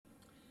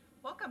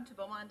Welcome to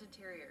Beaumont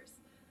Interiors.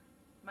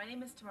 My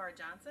name is Tamara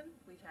Johnson.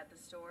 We've had the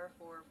store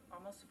for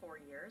almost 4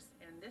 years,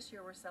 and this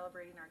year we're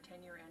celebrating our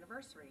 10-year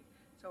anniversary.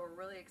 So we're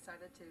really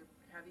excited to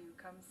have you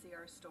come see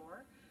our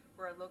store.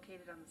 We're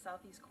located on the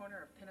southeast corner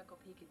of Pinnacle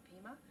Peak and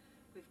Pima.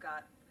 We've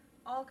got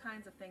all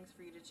kinds of things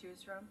for you to choose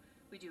from.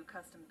 We do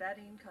custom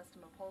bedding,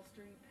 custom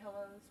upholstery,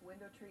 pillows,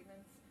 window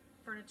treatments,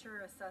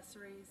 furniture,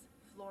 accessories,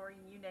 flooring,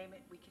 you name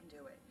it, we can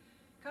do it.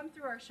 Come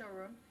through our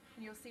showroom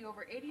and you'll see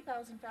over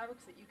 80,000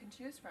 fabrics that you can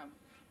choose from.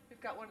 We've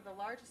got one of the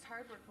largest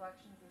hardware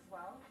collections as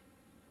well.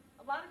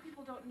 A lot of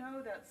people don't know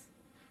that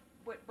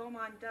what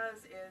Beaumont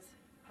does is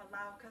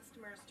allow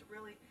customers to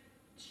really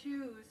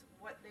choose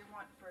what they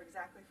want for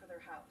exactly for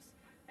their house.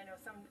 I know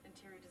some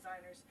interior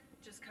designers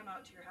just come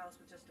out to your house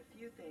with just a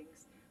few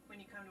things. When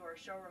you come to our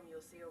showroom,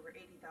 you'll see over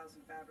 80,000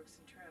 fabrics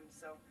and trims.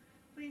 So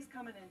please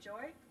come and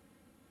enjoy.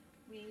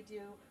 We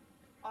do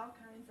all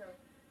kinds of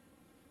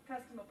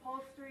custom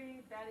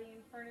upholstery, bedding,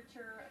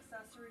 furniture,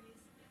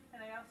 accessories, and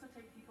I also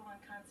take people on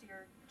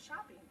concierge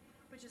shopping,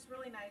 which is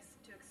really nice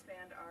to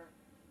expand our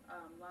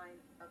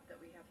line up that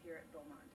we have here at Beaumont.